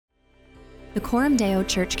The Coram Deo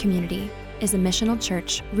Church community is a missional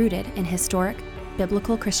church rooted in historic,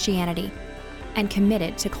 biblical Christianity and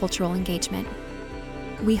committed to cultural engagement.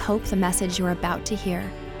 We hope the message you're about to hear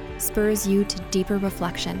spurs you to deeper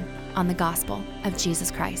reflection on the gospel of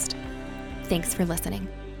Jesus Christ. Thanks for listening.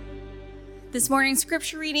 This morning's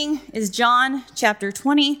scripture reading is John chapter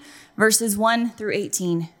 20, verses 1 through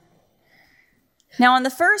 18. Now on the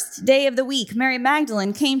first day of the week, Mary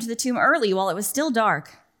Magdalene came to the tomb early while it was still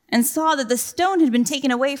dark and saw that the stone had been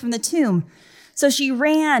taken away from the tomb. So she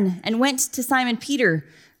ran and went to Simon Peter,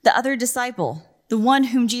 the other disciple, the one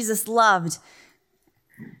whom Jesus loved,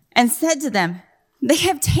 and said to them, "They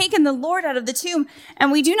have taken the Lord out of the tomb,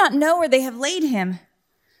 and we do not know where they have laid him."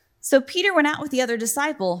 So Peter went out with the other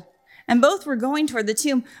disciple, and both were going toward the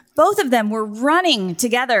tomb. Both of them were running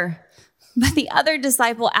together, but the other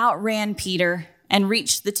disciple outran Peter and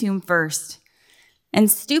reached the tomb first. And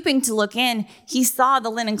stooping to look in, he saw the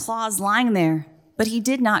linen cloths lying there, but he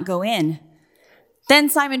did not go in. Then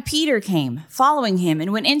Simon Peter came, following him,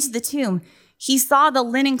 and went into the tomb. He saw the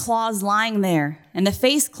linen cloths lying there, and the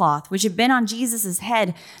face cloth which had been on Jesus'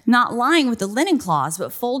 head, not lying with the linen cloths,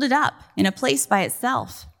 but folded up in a place by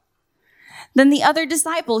itself. Then the other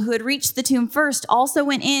disciple who had reached the tomb first also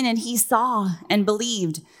went in, and he saw and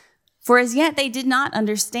believed. For as yet they did not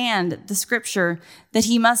understand the scripture that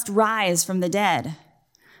he must rise from the dead.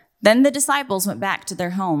 Then the disciples went back to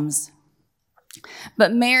their homes.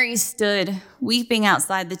 But Mary stood weeping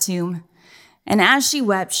outside the tomb. And as she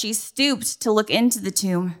wept, she stooped to look into the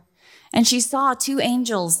tomb. And she saw two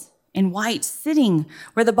angels in white sitting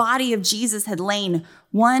where the body of Jesus had lain,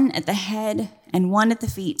 one at the head and one at the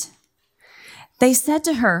feet. They said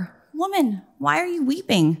to her, "Woman, why are you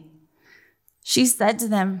weeping?" She said to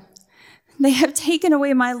them, "They have taken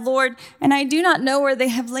away my Lord, and I do not know where they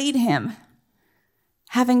have laid him."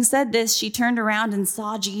 Having said this, she turned around and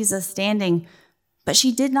saw Jesus standing, but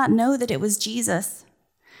she did not know that it was Jesus.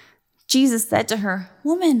 Jesus said to her,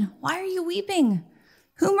 "Woman, why are you weeping?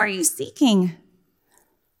 Whom are you seeking?"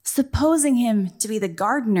 Supposing him to be the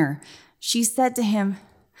gardener, she said to him,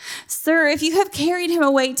 "Sir, if you have carried him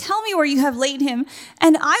away, tell me where you have laid him,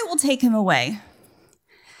 and I will take him away."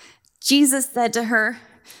 Jesus said to her,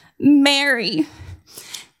 "Mary."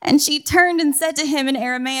 And she turned and said to him in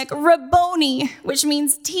Aramaic, "Rabboni," which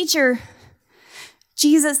means teacher.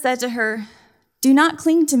 Jesus said to her, "Do not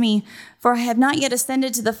cling to me, for I have not yet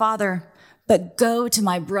ascended to the Father, but go to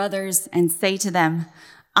my brothers and say to them,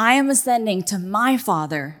 I am ascending to my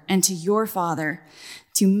Father and to your Father,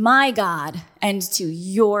 to my God and to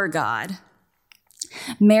your God."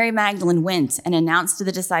 Mary Magdalene went and announced to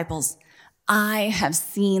the disciples, "I have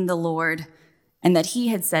seen the Lord," and that he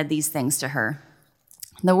had said these things to her.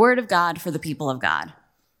 The word of God for the people of God.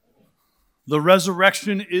 The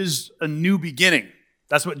resurrection is a new beginning.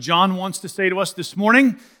 That's what John wants to say to us this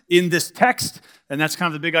morning in this text, and that's kind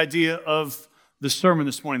of the big idea of the sermon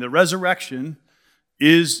this morning. The resurrection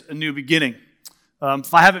is a new beginning.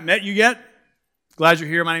 If I haven't met you yet, glad you're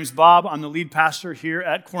here. My name's Bob. I'm the lead pastor here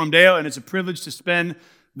at Coram Deo, and it's a privilege to spend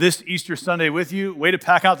this Easter Sunday with you. Way to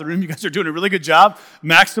pack out the room. You guys are doing a really good job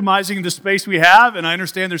maximizing the space we have, and I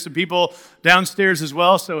understand there's some people downstairs as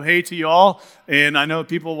well, so hey to you all, and I know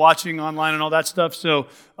people watching online and all that stuff, so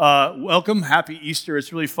welcome. Happy Easter.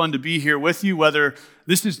 It's really fun to be here with you, whether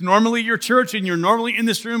this is normally your church and you're normally in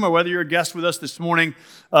this room or whether you're a guest with us this morning.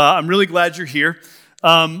 I'm really glad you're here.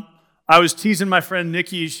 I was teasing my friend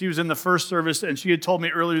Nikki. She was in the first service, and she had told me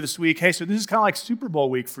earlier this week, hey, so this is kind of like Super Bowl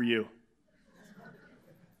week for you.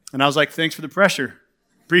 And I was like, thanks for the pressure.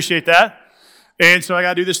 Appreciate that. And so I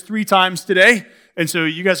got to do this 3 times today. And so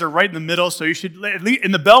you guys are right in the middle. So you should, at least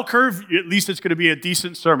in the bell curve, at least it's going to be a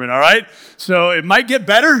decent sermon, all right? So it might get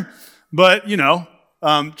better, but,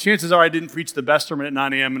 chances are I didn't preach the best sermon at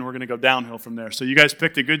 9 a.m. and we're going to go downhill from there. So you guys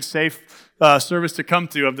picked a good, safe service to come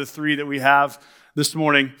to of the 3 that we have this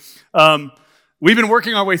morning. We've been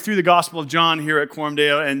working our way through the Gospel of John here at Coram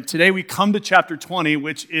Deo, and today we come to chapter 20,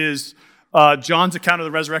 which is John's account of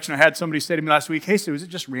the resurrection. I had somebody say to me last week, hey, so is it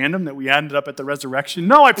just random that we ended up at the resurrection?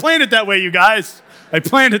 No, I planned it that way, you guys. I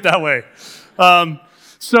planned it that way.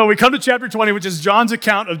 So we come to chapter 20, which is John's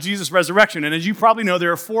account of Jesus' resurrection. And as you probably know,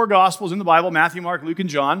 there are 4 Gospels in the Bible, Matthew, Mark, Luke, and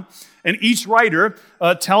John. And each writer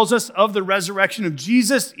tells us of the resurrection of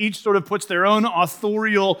Jesus. Each sort of puts their own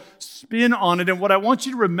authorial spin on it. And what I want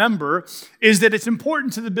you to remember is that it's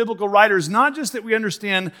important to the biblical writers, not just that we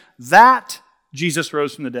understand that Jesus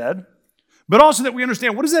rose from the dead, but also that we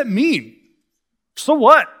understand, what does that mean? So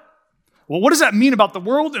what? Well, what does that mean about the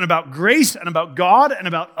world and about grace and about God and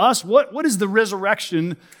about us? What is the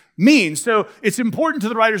resurrection means. So it's important to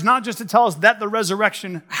the writers not just to tell us that the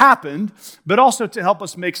resurrection happened, but also to help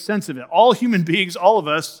us make sense of it. All human beings, all of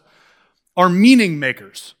us, are meaning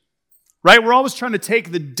makers, right? We're always trying to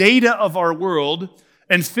take the data of our world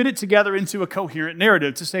and fit it together into a coherent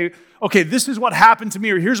narrative to say, okay, this is what happened to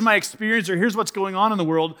me, or here's my experience, or here's what's going on in the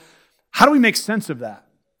world. How do we make sense of that?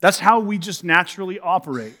 That's how we just naturally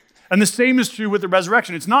operate. And the same is true with the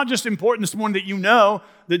resurrection. It's not just important this morning that you know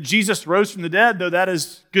that Jesus rose from the dead, though that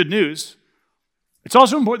is good news. It's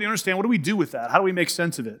also important to understand, what do we do with that? How do we make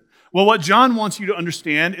sense of it? Well, what John wants you to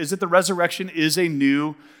understand is that the resurrection is a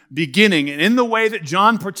new beginning. And in the way that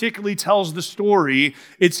John particularly tells the story,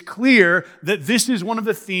 it's clear that this is one of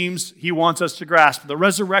the themes he wants us to grasp. The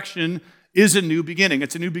resurrection is a new beginning.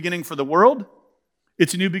 It's a new beginning for the world,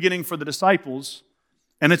 it's a new beginning for the disciples,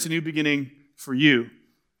 and it's a new beginning for you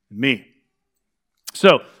and me.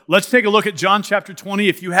 So let's take a look at John chapter 20.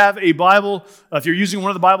 If you have a Bible, if you're using one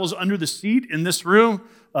of the Bibles under the seat in this room,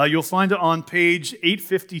 you'll find it on page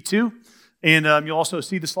 852. And you'll also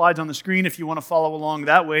see the slides on the screen if you want to follow along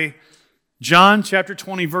that way. John chapter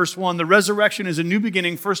 20, verse 1. The resurrection is a new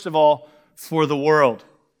beginning, first of all, for the world.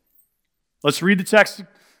 Let's read the text.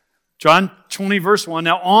 John 20, verse 1.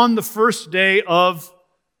 Now, on the first day of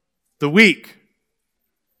the week.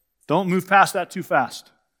 Don't move past that too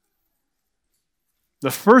fast. The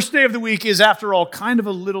first day of the week is, after all, kind of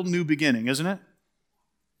a little new beginning, isn't it?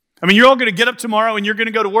 I mean, you're all going to get up tomorrow and you're going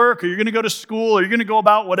to go to work, or you're going to go to school, or you're going to go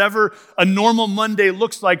about whatever a normal Monday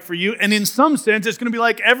looks like for you. And in some sense, it's going to be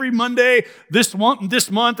like every Monday this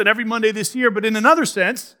month and every Monday this year. But in another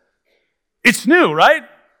sense, it's new, right?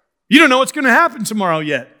 You don't know what's going to happen tomorrow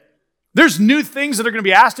yet. There's new things that are going to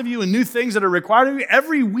be asked of you and new things that are required of you.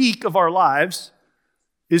 Every week of our lives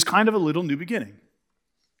is kind of a little new beginning.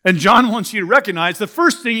 And John wants you to recognize the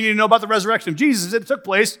first thing you need to know about the resurrection of Jesus is it took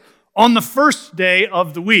place on the first day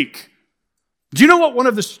of the week. Do you know what one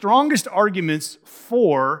of the strongest arguments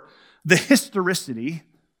for the historicity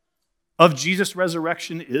of Jesus'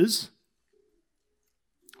 resurrection is?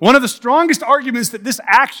 One of the strongest arguments that this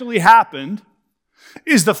actually happened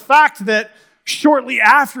is the fact that shortly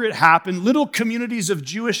after it happened, little communities of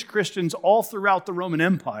Jewish Christians all throughout the Roman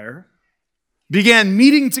Empire began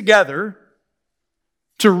meeting together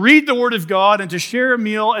to read the Word of God and to share a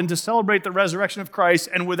meal and to celebrate the resurrection of Christ.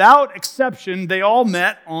 And without exception, they all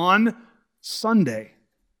met on Sunday,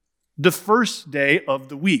 the first day of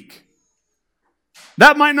the week.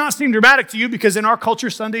 That might not seem dramatic to you because in our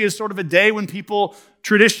culture, Sunday is sort of a day when people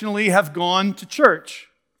traditionally have gone to church.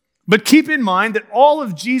 But keep in mind that all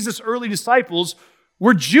of Jesus' early disciples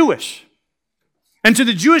were Jewish. And to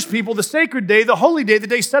the Jewish people, the sacred day, the holy day, the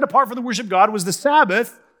day set apart for the worship of God was the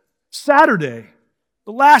Sabbath, Saturday,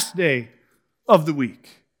 the last day of the week.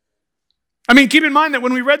 I mean, keep in mind that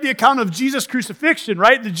when we read the account of Jesus' crucifixion,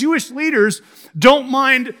 right, the Jewish leaders don't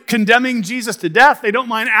mind condemning Jesus to death. They don't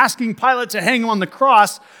mind asking Pilate to hang him on the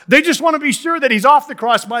cross. They just want to be sure that he's off the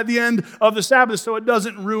cross by the end of the Sabbath so it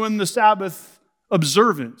doesn't ruin the Sabbath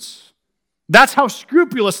observance. That's how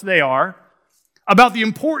scrupulous they are about the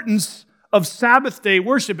importance of Sabbath day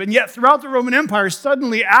worship. And yet throughout the Roman Empire,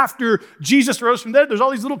 suddenly after Jesus rose from the dead, there's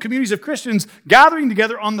all these little communities of Christians gathering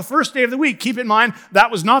together on the first day of the week. Keep in mind, that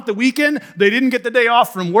was not the weekend. They didn't get the day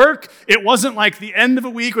off from work. It wasn't like the end of a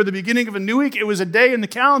week or the beginning of a new week. It was a day in the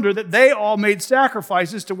calendar that they all made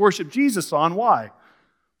sacrifices to worship Jesus on. Why?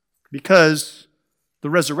 Because the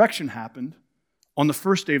resurrection happened on the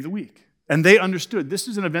first day of the week. And they understood this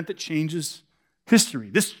is an event that changes history.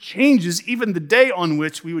 This changes even the day on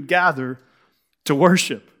which we would gather to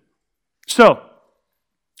worship. So,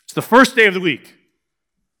 it's the first day of the week.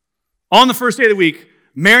 On the first day of the week,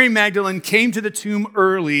 Mary Magdalene came to the tomb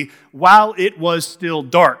early while it was still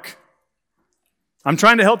dark. I'm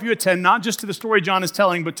trying to help you attend not just to the story John is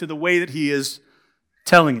telling, but to the way that he is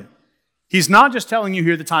telling it. He's not just telling you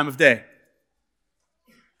here the time of day.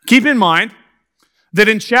 Keep in mind that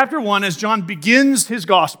in chapter 1, as John begins his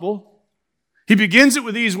gospel, he begins it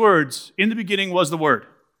with these words, "In the beginning was the Word."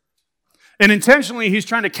 And intentionally, he's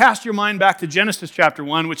trying to cast your mind back to Genesis chapter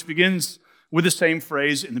 1, which begins with the same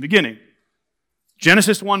phrase, "in the beginning."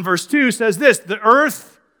 Genesis 1 verse 2 says this, "The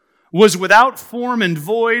earth was without form and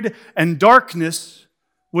void, and darkness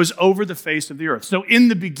was over the face of the earth." So in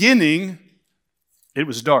the beginning, it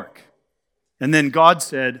was dark. And then God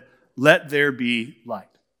said, "Let there be light."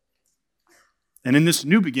 And in this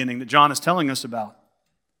new beginning that John is telling us about,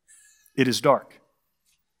 it is dark.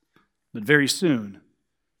 But very soon,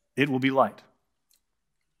 it will be light.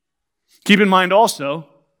 Keep in mind also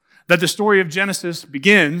that the story of Genesis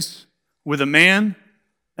begins with a man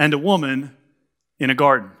and a woman in a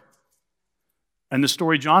garden. And the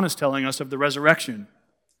story John is telling us of the resurrection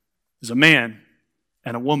is a man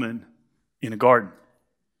and a woman in a garden.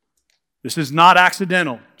 This is not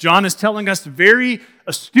accidental. John is telling us very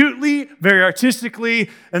astutely, very artistically,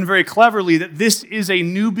 and very cleverly that this is a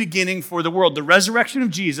new beginning for the world. The resurrection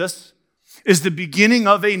of Jesus is the beginning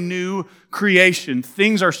of a new creation.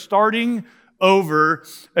 Things are starting over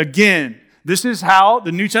again. This is how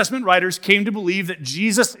the New Testament writers came to believe that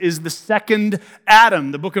Jesus is the second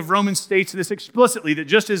Adam. The book of Romans states this explicitly, that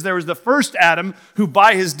just as there was the first Adam who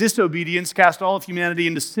by his disobedience cast all of humanity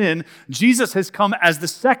into sin, Jesus has come as the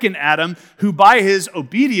second Adam who by his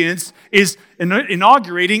obedience is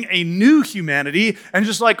inaugurating a new humanity. And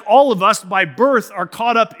just like all of us by birth are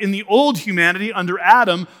caught up in the old humanity under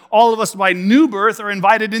Adam, all of us by new birth are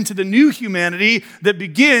invited into the new humanity that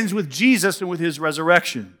begins with Jesus and with his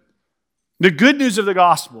resurrection. The good news of the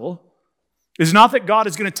gospel is not that God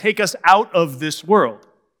is going to take us out of this world.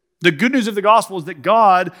 The good news of the gospel is that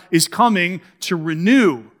God is coming to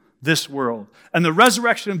renew this world. And the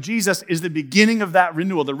resurrection of Jesus is the beginning of that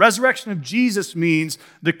renewal. The resurrection of Jesus means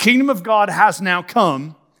the kingdom of God has now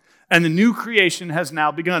come and the new creation has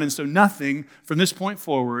now begun. And so nothing from this point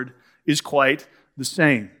forward is quite the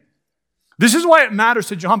same. This is why it matters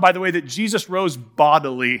to John, by the way, that Jesus rose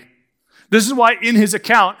bodily. This is why in his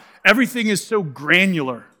account, everything is so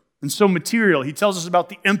granular and so material. He tells us about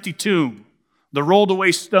the empty tomb, the rolled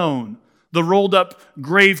away stone, the rolled up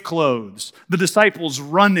grave clothes, the disciples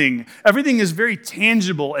running. Everything is very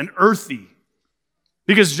tangible and earthy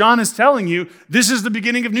because John is telling you this is the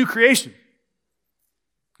beginning of new creation.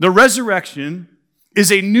 The resurrection is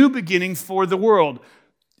a new beginning for the world.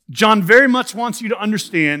 John very much wants you to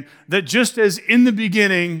understand that just as in the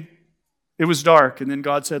beginning it was dark and then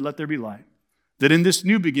God said, "Let there be light," that in this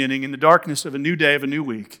new beginning, in the darkness of a new day, of a new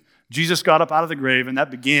week, Jesus got up out of the grave and that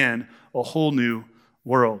began a whole new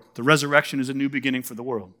world. The resurrection is a new beginning for the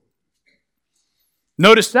world.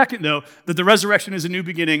 Notice second, though, that the resurrection is a new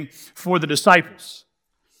beginning for the disciples.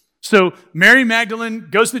 So Mary Magdalene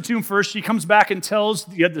goes to the tomb first. She comes back and tells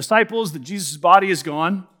the disciples that Jesus' body is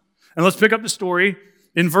gone. And let's pick up the story.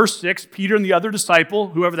 In verse 6, Peter and the other disciple,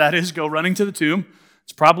 whoever that is, go running to the tomb.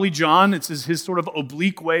 It's probably John. It's his sort of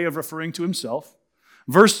oblique way of referring to himself.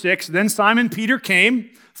 Verse 6, then Simon Peter came,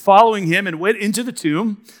 following him, and went into the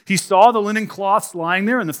tomb. He saw the linen cloths lying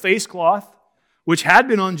there and the face cloth, which had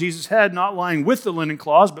been on Jesus' head, not lying with the linen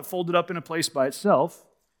cloths, but folded up in a place by itself.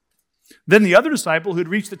 Then the other disciple who had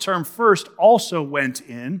reached the tomb first also went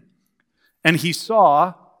in, and he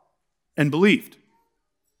saw and believed.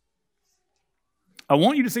 I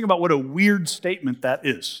want you to think about what a weird statement that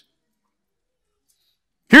is.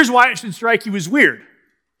 Here's why it should strike you as weird.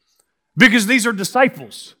 Because these are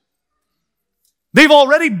disciples. They've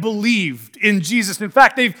already believed in Jesus. In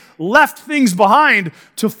fact, they've left things behind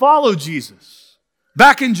to follow Jesus.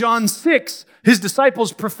 Back in John 6, his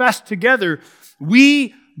disciples professed together,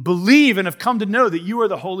 "We believe and have come to know that you are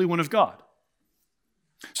the Holy One of God."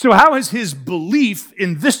 So how is his belief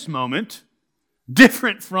in this moment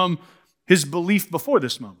different from his belief before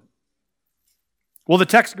this moment? Well, the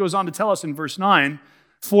text goes on to tell us in verse 9,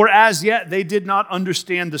 for as yet they did not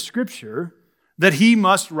understand the scripture that he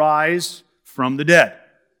must rise from the dead.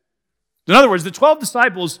 In other words, the 12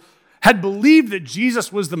 disciples had believed that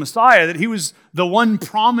Jesus was the Messiah, that he was the one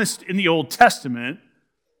promised in the Old Testament.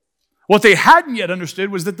 What they hadn't yet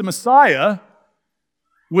understood was that the Messiah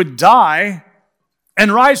would die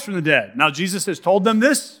and rise from the dead. Now, Jesus has told them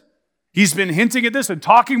this. He's been hinting at this and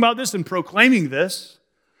talking about this and proclaiming this.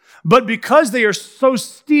 But because they are so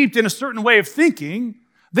steeped in a certain way of thinking,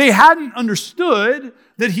 they hadn't understood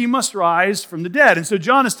that he must rise from the dead. And so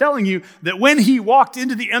John is telling you that when he walked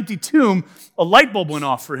into the empty tomb, a light bulb went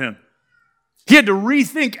off for him. He had to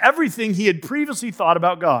rethink everything he had previously thought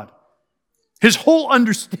about God. His whole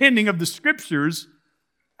understanding of the scriptures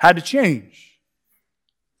had to change.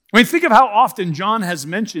 I mean, think of how often John has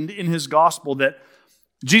mentioned in his gospel that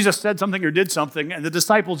Jesus said something or did something and the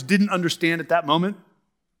disciples didn't understand at that moment.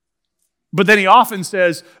 But then he often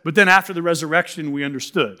says, but then after the resurrection, we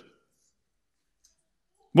understood.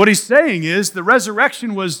 What he's saying is the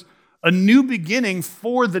resurrection was a new beginning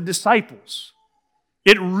for the disciples.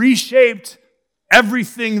 It reshaped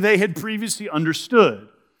everything they had previously understood.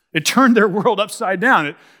 It turned their world upside down.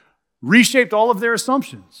 It reshaped all of their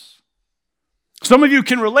assumptions. Some of you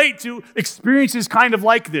can relate to experiences kind of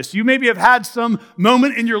like this. You maybe have had some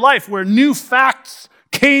moment in your life where new facts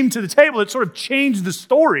came to the table. It sort of changed the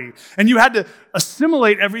story, and you had to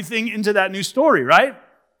assimilate everything into that new story, right?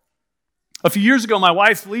 A few years ago, my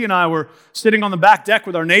wife, Lee, and I were sitting on the back deck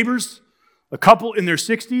with our neighbors, a couple in their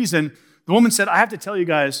 60s, and the woman said, I have to tell you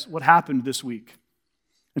guys what happened this week.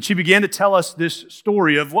 And she began to tell us this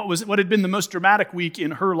story of what had been the most dramatic week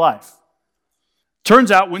in her life.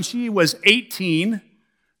 Turns out when she was 18,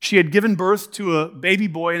 she had given birth to a baby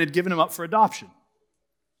boy and had given him up for adoption.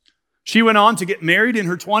 She went on to get married in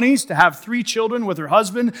her 20s, to have 3 children with her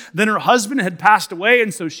husband. Then her husband had passed away,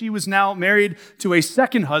 and so she was now married to a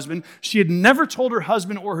second husband. She had never told her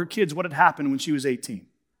husband or her kids what had happened when she was 18.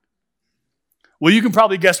 Well, you can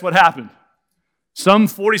probably guess what happened. Some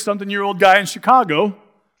 40-something-year-old guy in Chicago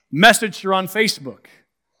messaged her on Facebook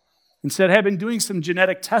and said, hey, I've been doing some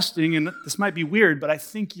genetic testing, and this might be weird, but I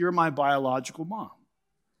think you're my biological mom.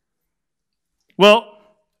 Well,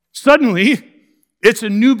 suddenly, it's a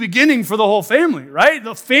new beginning for the whole family, right?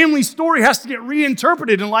 The family story has to get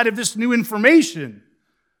reinterpreted in light of this new information.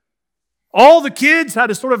 All the kids had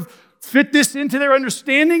to sort of fit this into their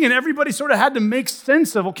understanding, and everybody sort of had to make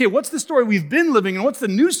sense of, okay, what's the story we've been living, and what's the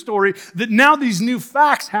new story that now these new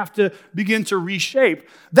facts have to begin to reshape?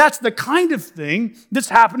 That's the kind of thing that's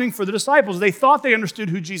happening for the disciples. They thought they understood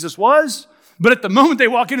who Jesus was, but at the moment they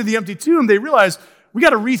walk into the empty tomb, they realize, we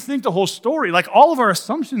got to rethink the whole story. Like, all of our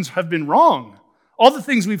assumptions have been wrong. All the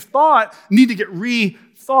things we've thought need to get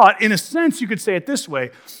rethought. In a sense, you could say it this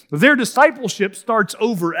way. Their discipleship starts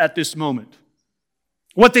over at this moment.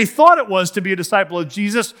 What they thought it was to be a disciple of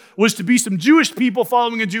Jesus was to be some Jewish people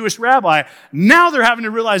following a Jewish rabbi. Now they're having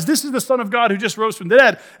to realize this is the Son of God who just rose from the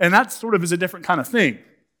dead, and that sort of is a different kind of thing.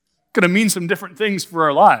 Going to mean some different things for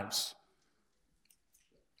our lives.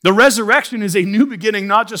 The resurrection is a new beginning,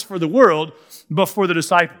 not just for the world, but for the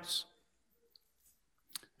disciples.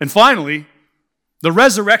 And finally, the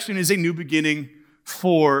resurrection is a new beginning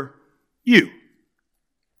for you.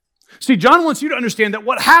 See, John wants you to understand that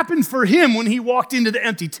what happened for him when he walked into the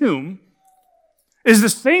empty tomb is the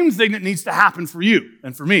same thing that needs to happen for you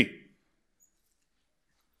and for me.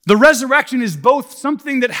 The resurrection is both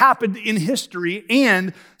something that happened in history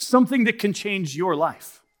and something that can change your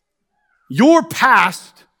life. Your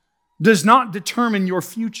past does not determine your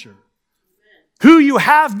future. Who you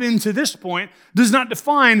have been to this point does not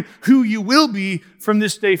define who you will be from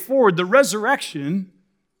this day forward. The resurrection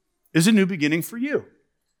is a new beginning for you.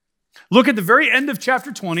 Look at the very end of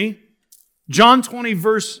chapter 20, John 20,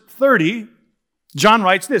 verse 30. John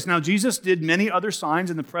writes this, now Jesus did many other signs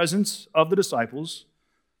in the presence of the disciples,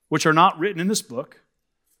 which are not written in this book,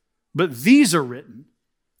 but these are written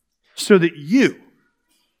so that you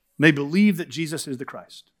may believe that Jesus is the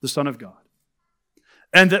Christ, the Son of God,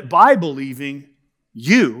 and that by believing,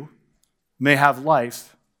 you may have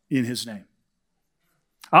life in his name.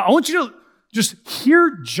 I want you to just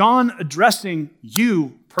hear John addressing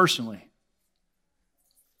you personally.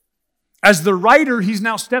 As the writer, he's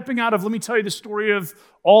now stepping out of, let me tell you the story of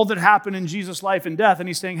all that happened in Jesus' life and death, and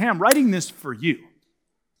he's saying, hey, I'm writing this for you.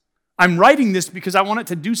 I'm writing this because I want it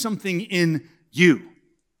to do something in you.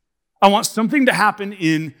 I want something to happen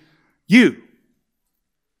in you.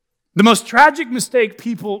 The most tragic mistake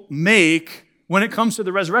people make when it comes to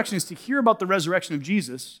the resurrection is to hear about the resurrection of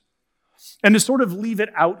Jesus and to sort of leave it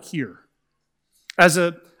out here as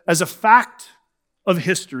a fact of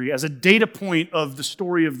history, as a data point of the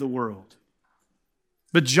story of the world.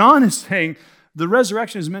 But John is saying the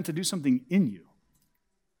resurrection is meant to do something in you.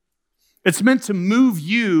 It's meant to move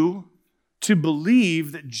you to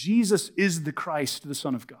believe that Jesus is the Christ, the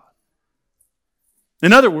Son of God.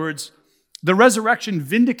 In other words, the resurrection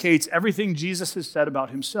vindicates everything Jesus has said about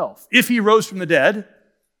himself. If he rose from the dead,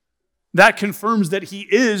 that confirms that he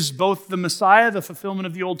is both the Messiah, the fulfillment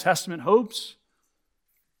of the Old Testament hopes,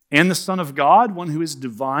 and the Son of God, one who is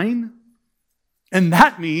divine. And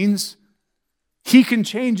that means he can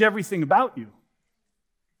change everything about you.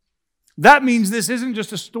 That means this isn't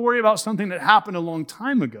just a story about something that happened a long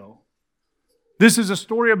time ago. This is a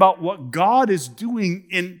story about what God is doing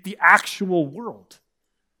in the actual world.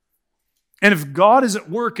 And if God is at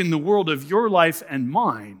work in the world of your life and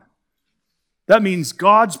mine, that means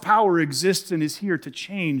God's power exists and is here to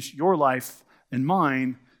change your life and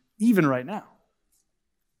mine, even right now.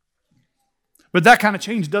 But that kind of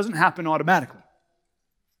change doesn't happen automatically.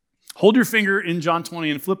 Hold your finger in John 20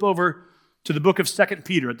 and flip over to the book of 2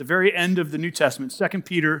 Peter at the very end of the New Testament. 2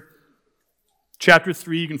 Peter chapter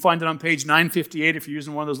 3. You can find it on page 958 if you're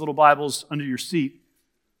using one of those little Bibles under your seat.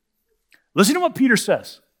 Listen to what Peter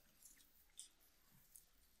says.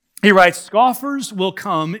 He writes, scoffers will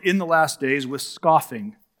come in the last days with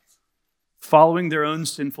scoffing, following their own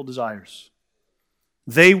sinful desires.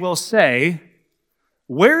 They will say,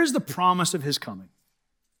 where is the promise of his coming?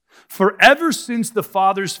 For ever since the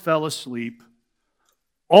fathers fell asleep,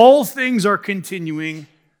 all things are continuing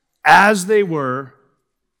as they were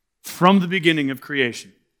from the beginning of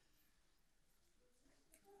creation.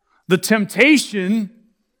 The temptation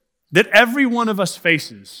that every one of us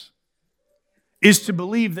faces is to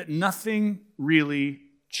believe that nothing really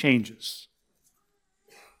changes.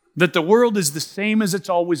 That the world is the same as it's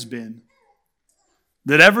always been.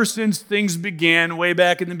 That ever since things began way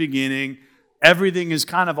back in the beginning, everything has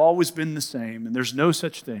kind of always been the same, and there's no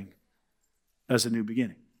such thing as a new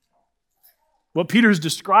beginning. What Peter's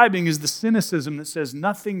describing is the cynicism that says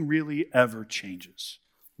nothing really ever changes.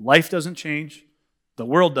 Life doesn't change. The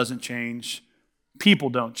world doesn't change. People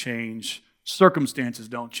don't change. Circumstances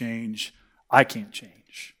don't change. I can't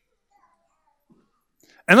change.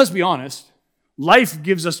 And let's be honest, life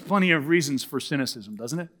gives us plenty of reasons for cynicism,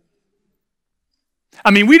 doesn't it?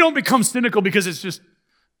 I mean, we don't become cynical because it's just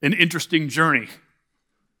an interesting journey.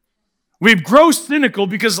 We grow cynical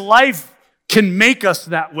because life can make us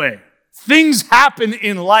that way. Things happen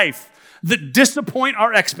in life that disappoint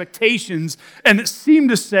our expectations and that seem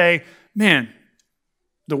to say, man,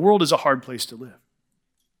 the world is a hard place to live.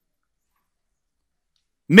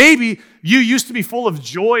 Maybe you used to be full of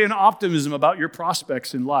joy and optimism about your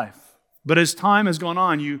prospects in life, but as time has gone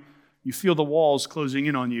on, you feel the walls closing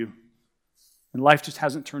in on you, and life just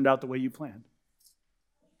hasn't turned out the way you planned.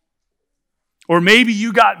 Or maybe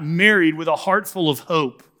you got married with a heart full of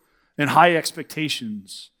hope and high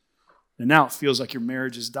expectations, and now it feels like your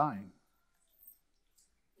marriage is dying.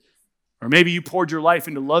 Or maybe you poured your life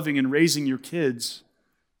into loving and raising your kids,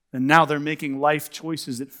 and now they're making life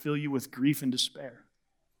choices that fill you with grief and despair.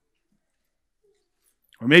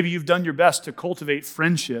 Or maybe you've done your best to cultivate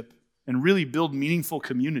friendship and really build meaningful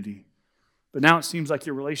community, but now it seems like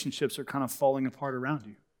your relationships are kind of falling apart around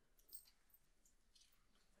you.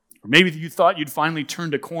 Or maybe you thought you'd finally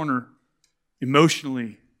turned a corner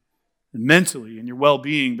emotionally and mentally in your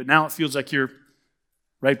well-being, but now it feels like you're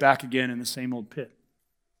right back again in the same old pit.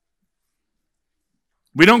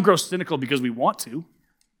 We don't grow cynical because we want to.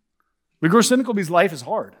 We grow cynical because life is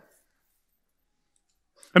hard.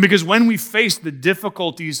 And because when we face the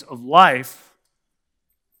difficulties of life,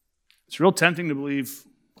 it's real tempting to believe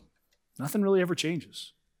nothing really ever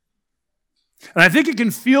changes. And I think it can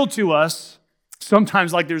feel to us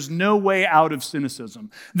sometimes like there's no way out of cynicism.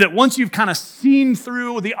 That once you've kind of seen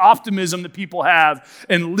through the optimism that people have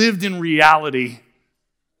and lived in reality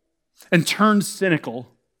and turned cynical,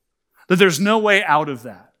 that there's no way out of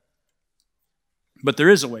that. But there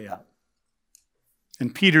is a way out.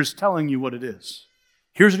 And Peter's telling you what it is.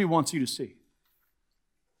 Here's what he wants you to see.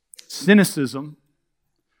 Cynicism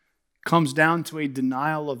comes down to a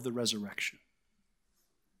denial of the resurrection.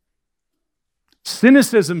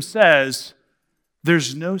 Cynicism says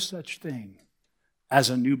there's no such thing as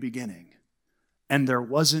a new beginning, and there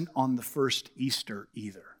wasn't on the first Easter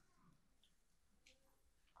either.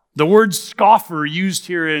 The word scoffer used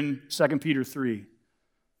here in 2 Peter 3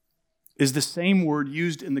 is the same word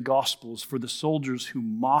used in the Gospels for the soldiers who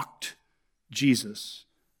mocked Jesus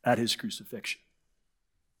at his crucifixion.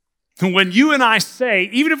 When you and I say,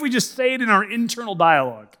 even if we just say it in our internal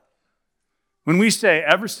dialogue, when we say,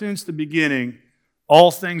 ever since the beginning,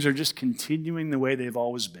 all things are just continuing the way they've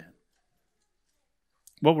always been,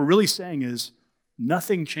 what we're really saying is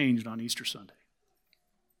nothing changed on Easter Sunday.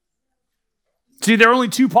 See, there are only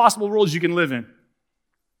two possible worlds you can live in.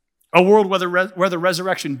 A world where the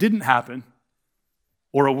resurrection didn't happen,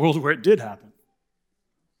 or a world where it did happen.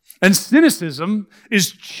 And cynicism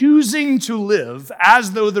is choosing to live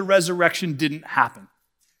as though the resurrection didn't happen.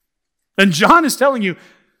 And John is telling you,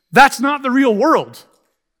 that's not the real world.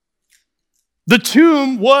 The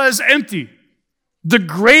tomb was empty. The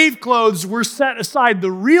grave clothes were set aside.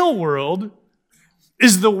 The real world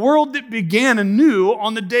is the world that began anew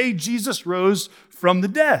on the day Jesus rose from the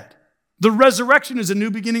dead. The resurrection is a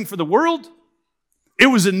new beginning for the world. It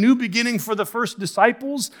was a new beginning for the first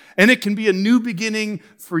disciples, and it can be a new beginning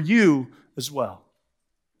for you as well.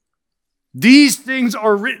 These things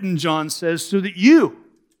are written, John says, so that you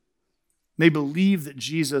may believe that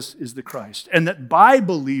Jesus is the Christ, and that by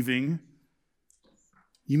believing,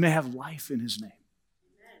 you may have life in his name.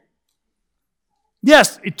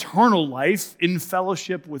 Yes, eternal life in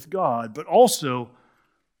fellowship with God, but also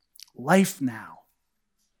life now.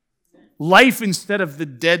 Life instead of the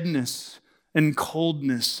deadness and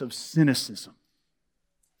coldness of cynicism.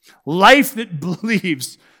 Life that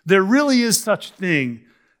believes there really is such thing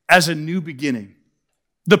as a new beginning.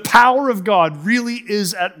 The power of God really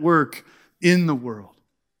is at work in the world.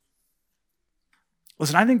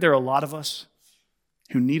 Listen, I think there are a lot of us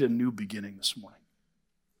who need a new beginning this morning.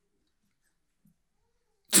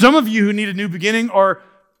 Some of you who need a new beginning are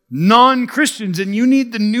non-Christians, and you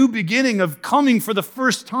need the new beginning of coming for the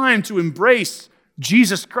first time to embrace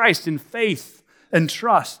Jesus Christ in faith and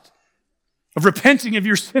trust. of repenting of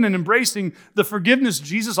your sin and embracing the forgiveness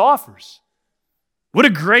Jesus offers. What a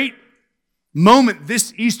great moment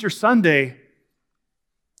this Easter Sunday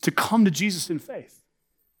to come to Jesus in faith.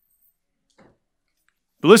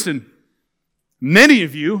 But listen, many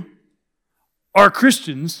of you are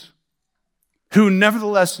Christians who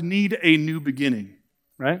nevertheless need a new beginning,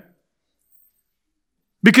 right?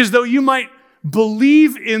 Because though you might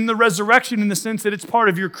believe in the resurrection in the sense that it's part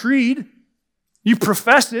of your creed, you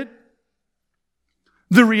profess it,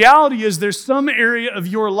 the reality is there's some area of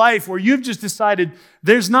your life where you've just decided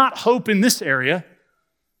there's not hope in this area.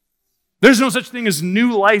 There's no such thing as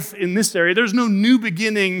new life in this area. There's no new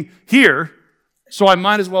beginning here, so I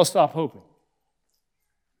might as well stop hoping.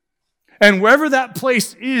 And wherever that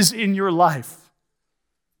place is in your life,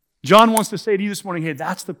 John wants to say to you this morning, hey,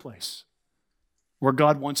 that's the place where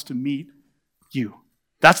God wants to meet you.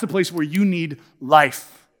 That's the place where you need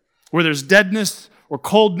life, where there's deadness or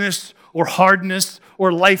coldness or hardness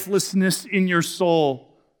or lifelessness in your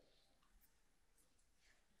soul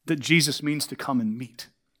that Jesus means to come and meet.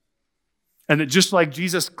 And that just like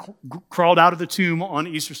Jesus crawled out of the tomb on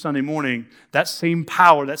Easter Sunday morning, that same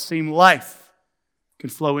power, that same life can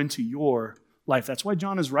flow into your life. That's why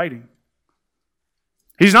John is writing.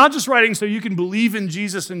 He's not just writing so you can believe in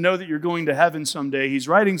Jesus and know that you're going to heaven someday. He's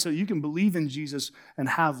writing so you can believe in Jesus and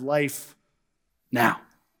have life now.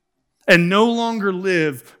 And no longer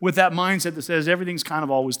live with that mindset that says everything's kind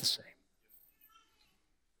of always the same.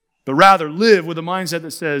 But rather live with a mindset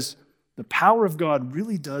that says the power of God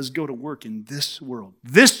really does go to work in this world.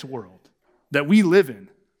 This world that we live in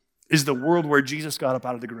is the world where Jesus got up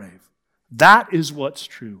out of the grave. That is what's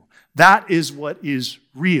true. That is what is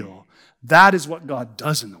real. That is what God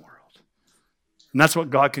does in the world. And that's what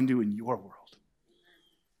God can do in your world.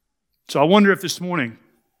 So I wonder if this morning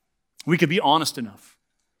we could be honest enough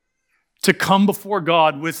to come before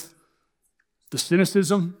God with the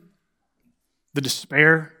cynicism, the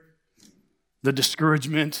despair, the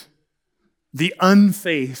discouragement, the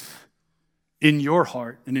unfaith in your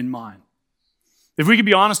heart and in mine. If we could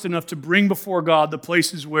be honest enough to bring before God the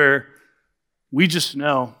places where we just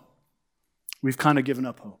know we've kind of given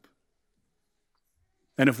up hope.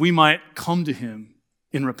 And if we might come to him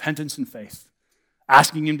in repentance and faith,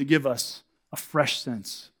 asking him to give us a fresh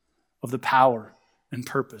sense of the power and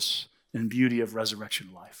purpose and beauty of resurrection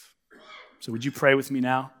life. So would you pray with me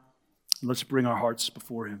now? And let's bring our hearts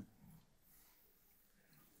before him.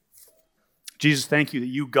 Jesus, thank you that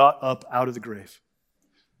you got up out of the grave.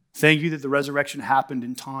 Thank you that the resurrection happened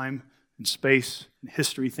in time and space and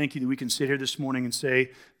history. Thank you that we can sit here this morning and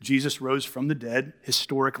say Jesus rose from the dead,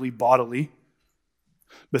 historically, bodily.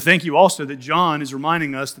 But thank you also that John is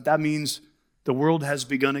reminding us that that means the world has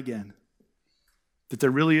begun again. That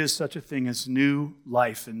there really is such a thing as new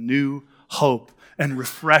life and new hope and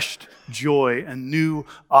refreshed joy and new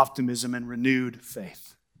optimism and renewed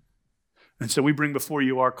faith. And so we bring before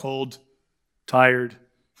you our cold, tired,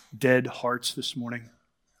 dead hearts this morning.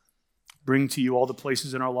 Bring to you all the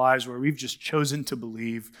places in our lives where we've just chosen to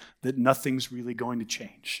believe that nothing's really going to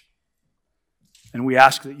change. And we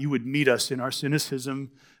ask that you would meet us in our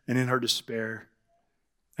cynicism and in our despair.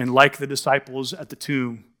 And like the disciples at the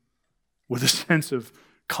tomb, with a sense of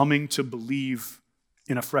coming to believe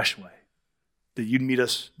in a fresh way, that you'd meet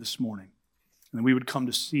us this morning. And that we would come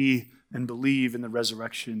to see and believe in the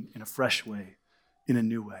resurrection in a fresh way, in a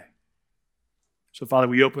new way. So, Father,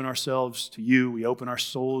 we open ourselves to you. We open our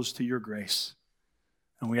souls to your grace.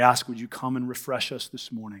 And we ask, would you come and refresh us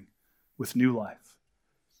this morning with new life?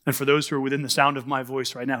 And for those who are within the sound of my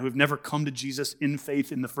voice right now, who have never come to Jesus in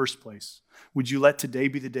faith in the first place, would you let today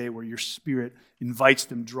be the day where your Spirit invites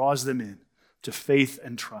them, draws them in to faith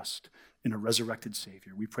and trust in a resurrected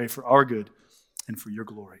Savior? We pray for our good and for your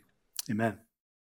glory. Amen.